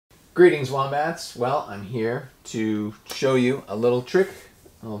Greetings, Wombats. Well, I'm here to show you a little trick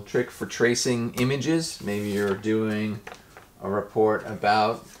for tracing images. Maybe you're doing a report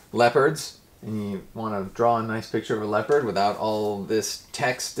about leopards and you want to draw a nice picture of a leopard without all this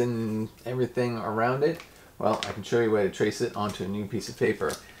text and everything around it. Well, I can show you a way to trace it onto a new piece of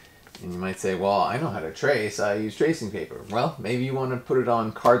paper. And you might say, well, I know how to trace. I use tracing paper. Well, maybe you want to put it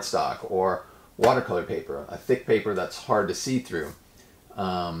on cardstock or watercolor paper, a thick paper that's hard to see through.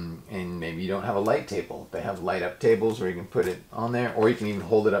 And maybe you don't have a light table. They have light up tables where you can put it on there, or you can even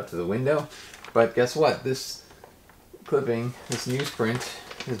hold it up to the window. But guess what? This clipping, this newsprint,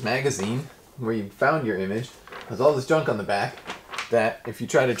 this magazine where you found your image has all this junk on the back that if you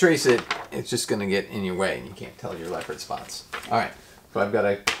try to trace it, it's just going to get in your way and you can't tell your leopard spots. Alright, so I've got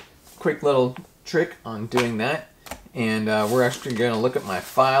a quick little trick on doing that, and we're actually going to look at my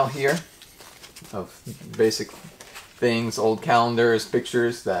file here of basic things, old calendars,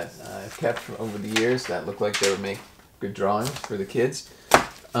 pictures that I've kept over the years that look like they would make good drawings for the kids.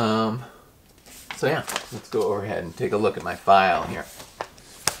 So yeah, let's go overhead and take a look at my file here.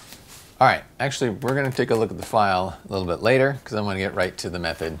 Alright, actually we're going to take a look at the file a little bit later because I want to get right to the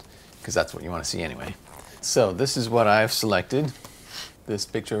method because that's what you want to see anyway. So this is what I've selected. This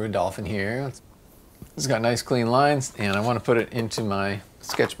picture of a dolphin here. It's got nice clean lines and I want to put it into my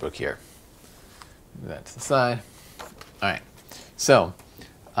sketchbook here. Move that to the side. Alright, so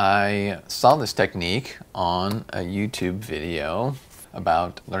I saw this technique on a YouTube video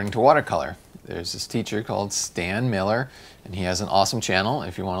about learning to watercolor. There's this teacher called Stan Miller, and he has an awesome channel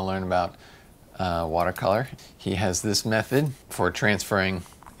if you want to learn about watercolor. He has this method for transferring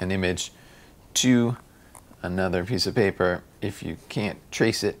an image to another piece of paper if you can't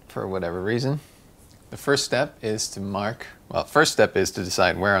trace it for whatever reason. The first step is to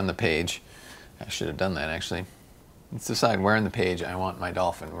decide where on the page. I should have done that actually. Let's decide where on the page I want my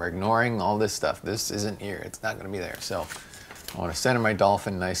dolphin. We're ignoring all this stuff. This isn't here. It's not going to be there. So I want to center my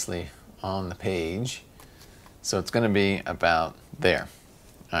dolphin nicely on the page. So it's going to be about there.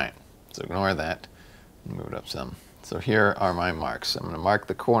 All right. So ignore that. Move it up some. So here are my marks. I'm going to mark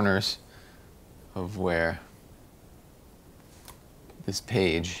the corners of where this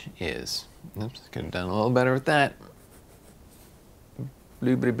page is. Oops, could have done a little better with that.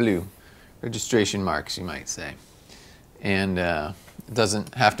 Blue, blue, blue. Registration marks, you might say. And it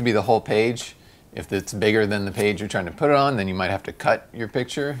doesn't have to be the whole page. If it's bigger than the page you're trying to put it on, then you might have to cut your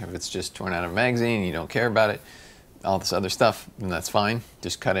picture. If it's just torn out of a magazine and you don't care about it, all this other stuff, then that's fine.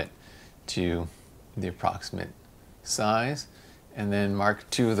 Just cut it to the approximate size and then mark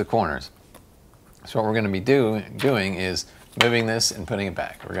 2 of the corners. So what we're going to be doing is moving this and putting it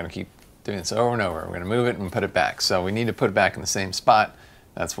back. We're going to keep doing this over and over. We're going to move it and put it back. So we need to put it back in the same spot.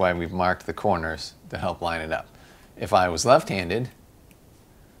 That's why we've marked the corners to help line it up. If I was left-handed,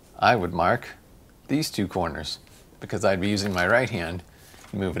 I would mark these 2 corners because I'd be using my right hand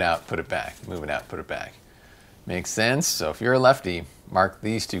to move it out, put it back, move it out, put it back. Makes sense? So if you're a lefty, mark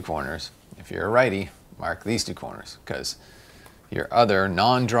these 2 corners. If you're a righty, mark these 2 corners because your other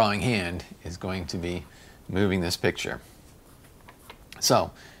non-drawing hand is going to be moving this picture.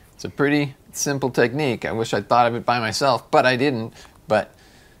 So it's a pretty simple technique. I wish I'd thought of it by myself, but I didn't. But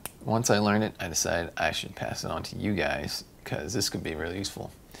once I learned it, I decided I should pass it on to you guys because this could be really useful.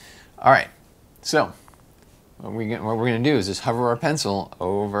 All right, so what we're going to do is just hover our pencil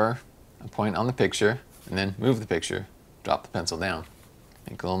over a point on the picture and then move the picture, drop the pencil down,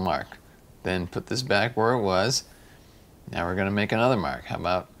 make a little mark. Then put this back where it was. Now we're going to make another mark. How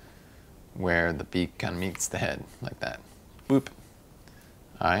about where the beak kind of meets the head, like that. Boop.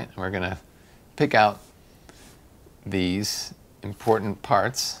 All right, we're going to pick out these important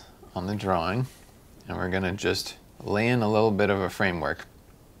parts on the drawing and we're going to just lay in a little bit of a framework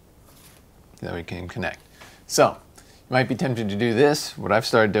that we can connect. So you might be tempted to do this. What I've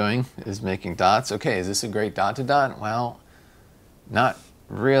started doing is making dots. Okay, is this a great dot to dot? Well, not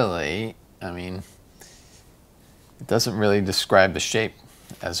really. I mean, it doesn't really describe the shape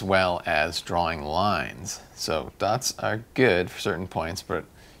as well as drawing lines. So dots are good for certain points, but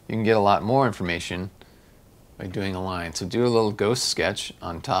you can get a lot more information by doing a line. So do a little ghost sketch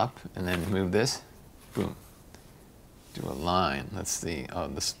on top and then move this, boom. Do a line. That's the, oh,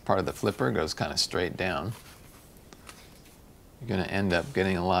 this part of the flipper goes kind of straight down. You're going to end up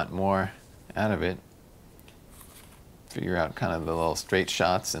getting a lot more out of it. Figure out kind of the little straight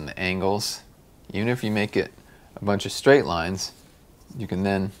shots and the angles. Even if you make it a bunch of straight lines, you can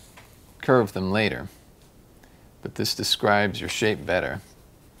then curve them later. But this describes your shape better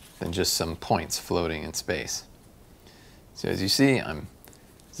than just some points floating in space. So as you see, I'm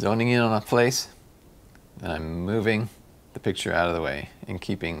zoning in on a place, then I'm moving the picture out of the way and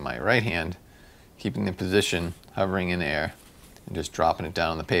keeping my right hand, keeping the position, hovering in air, and just dropping it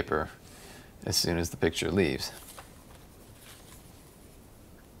down on the paper as soon as the picture leaves.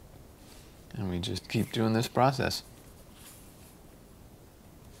 And we just keep doing this process.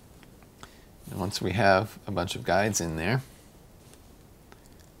 And once we have a bunch of guides in there,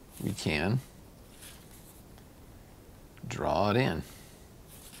 we can draw it in.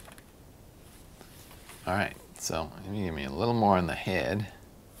 All right, so maybe give me a little more on the head,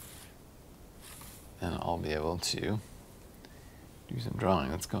 and I'll be able to do some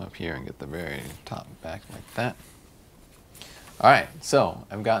drawing. Let's go up here and get the very top back like that. All right, so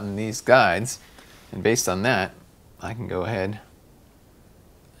I've gotten these guides, and based on that, I can go ahead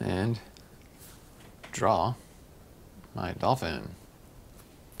and draw my dolphin.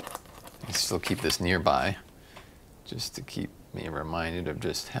 I still keep this nearby just to keep me reminded of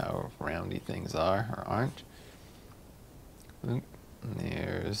just how roundy things are or aren't. And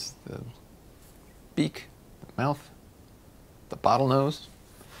there's the beak, the mouth, the bottlenose.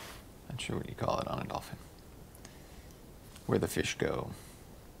 Not sure what you call it on a dolphin. Where the fish go.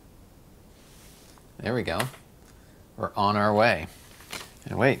 There we go. We're on our way.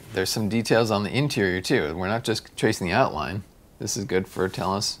 And wait, there's some details on the interior too. We're not just tracing the outline. This is good for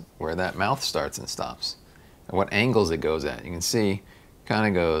telling us where that mouth starts and stops, and what angles it goes at. You can see kind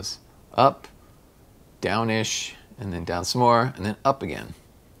of goes up, downish, and then down some more, and then up again.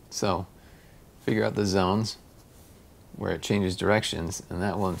 So figure out the zones where it changes directions, and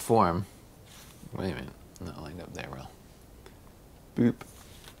that will inform, wait a minute, I'm not lined up there well. Boop.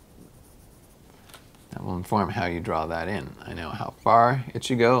 That will inform how you draw that in. I know how far it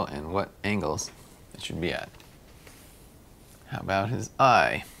should go and what angles it should be at. How about his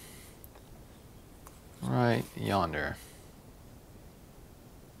eye? Right yonder.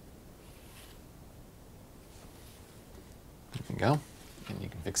 There we go. And you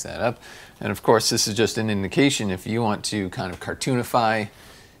can fix that up. And of course, this is just an indication if you want to kind of cartoonify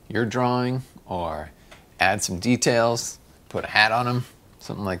your drawing or add some details, put a hat on them,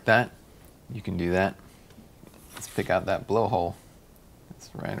 something like that, you can do that. Let's pick out that blowhole. It's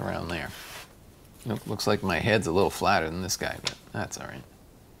right around there. Nope, looks like my head's a little flatter than this guy, but that's all right.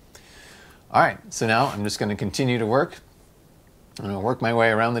 All right, so now I'm just going to continue to work. I'm going to work my way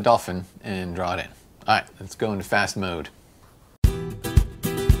around the dolphin and draw it in. All right, let's go into fast mode.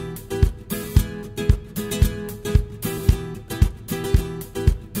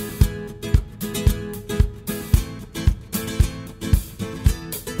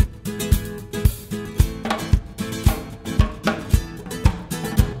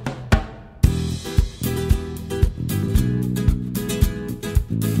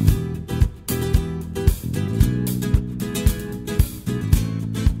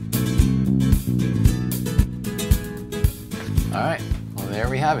 All right, well there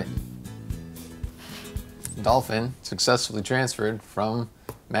we have it. Dolphin successfully transferred from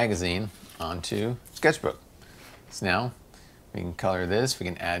magazine onto Sketchbook. So now we can color this, we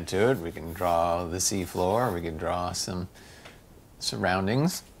can add to it, we can draw the seafloor, we can draw some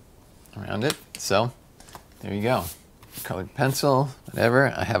surroundings around it. So there you go. Colored pencil,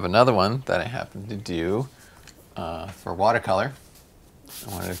 whatever. I have another one that I happen to do for watercolor. I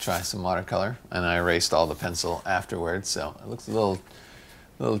wanted to try some watercolor, and I erased all the pencil afterwards, so it looks a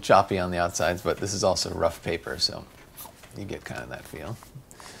little choppy on the outsides, but this is also rough paper, so you get kind of that feel.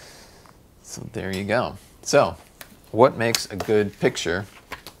 So there you go. So what makes a good picture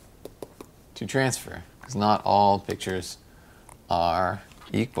to transfer? Because not all pictures are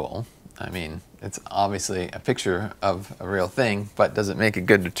equal. I mean, it's obviously a picture of a real thing, but does it make it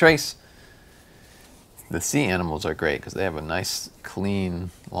good to trace? The sea animals are great because they have a nice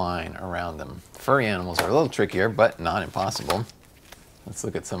clean line around them. Furry animals are a little trickier, but not impossible. Let's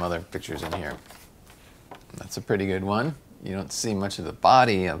look at some other pictures in here. That's a pretty good one. You don't see much of the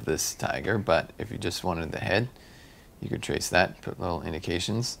body of this tiger, but if you just wanted the head, you could trace that, put little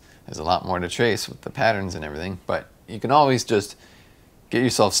indications. There's a lot more to trace with the patterns and everything, but you can always just get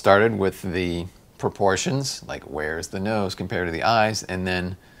yourself started with the proportions, like where's the nose compared to the eyes, and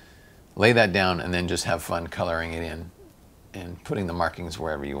then lay that down and then just have fun coloring it in and putting the markings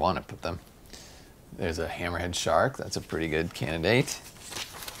wherever you want to put them. There's a hammerhead shark. That's a pretty good candidate.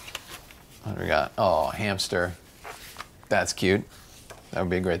 What do we got? Oh, hamster. That's cute. That would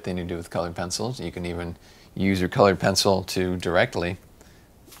be a great thing to do with colored pencils. You can even use your colored pencil to directly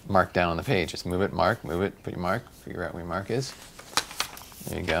mark down on the page. Just move it, move it, put your mark, figure out where your mark is.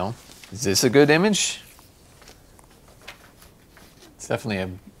 There you go. Is this a good image? It's definitely a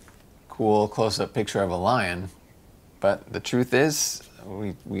cool close-up picture of a lion, but the truth is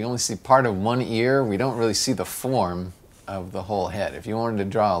we only see part of one ear. We don't really see the form of the whole head. If you wanted to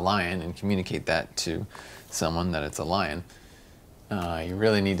draw a lion and communicate that to someone that it's a lion, you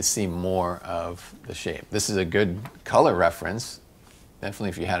really need to see more of the shape. This is a good color reference. Definitely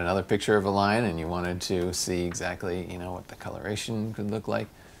if you had another picture of a lion and you wanted to see exactly, you know, what the coloration could look like,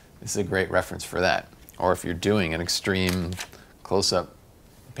 this is a great reference for that. Or if you're doing an extreme close-up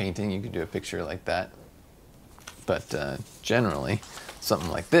painting, you could do a picture like that. But generally, something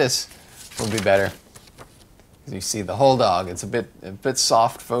like this would be better. You see the whole dog. It's a bit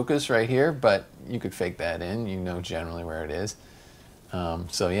soft focus right here, but you could fake that in. You know generally where it is.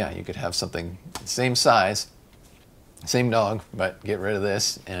 So yeah, you could have something same size, same dog, but get rid of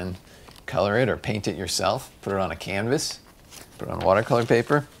this and color it or paint it yourself. Put it on a canvas. Put it on watercolor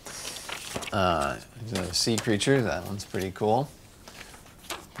paper. There's a sea creature. That one's pretty cool.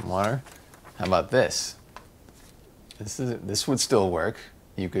 Water. How about this? This would still work.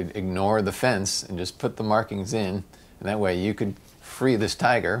 You could ignore the fence and just put the markings in, and that way you could free this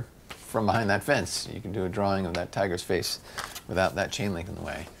tiger from behind that fence. You can do a drawing of that tiger's face without that chain link in the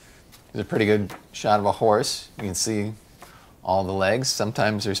way. There's a pretty good shot of a horse. You can see all the legs.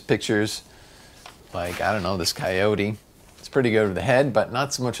 Sometimes there's pictures like, I don't know, this coyote. It's pretty good with the head, but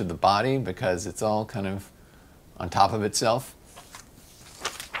not so much of the body because it's all kind of on top of itself.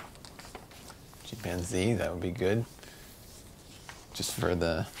 Chimpanzee, that would be good. Just for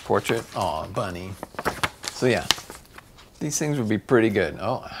the portrait. Oh, bunny. So yeah, these things would be pretty good.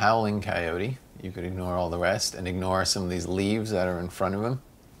 Oh, a howling coyote. You could ignore all the rest and ignore some of these leaves that are in front of him.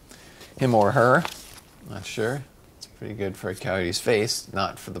 Him or her, not sure. It's pretty good for a coyote's face,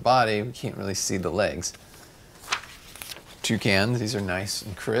 not for the body. We can't really see the legs. Toucans, these are nice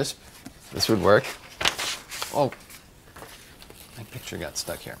and crisp. This would work. Oh, my picture got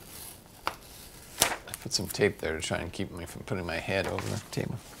stuck here. Put some tape there to try and keep me from putting my head over the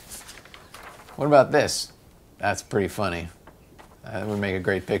table. What about this? That's pretty funny. That would make a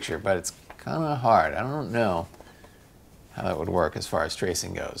great picture, but it's kind of hard. I don't know how that would work as far as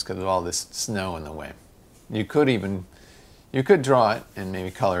tracing goes because of all this snow in the way. You could draw it and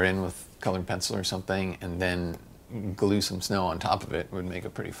maybe color in with colored pencil or something and then glue some snow on top of it. It would make a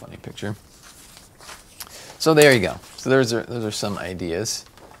pretty funny picture. So there you go. So those are some ideas.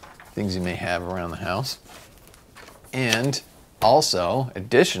 Things you may have around the house. And also,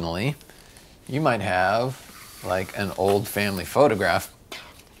 additionally, you might have like an old family photograph,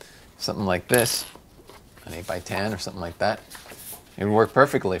 something like this, an 8x10 or something like that. It would work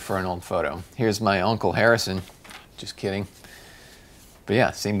perfectly for an old photo. Here's my Uncle Harrison, just kidding. But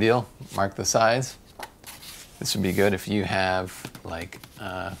yeah, same deal, mark the size. This would be good if you have like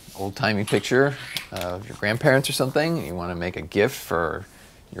an old-timey picture of your grandparents or something. You want to make a gift for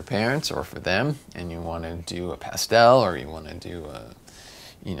your parents or for them, and you want to do a pastel or you want to do a,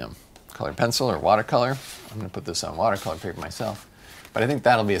 you know, colored pencil or watercolor. I'm going to put this on watercolor paper myself, but I think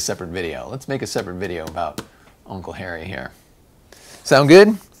that'll be a separate video. Let's make a separate video about Uncle Harry here. Sound good?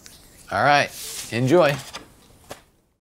 All right, enjoy.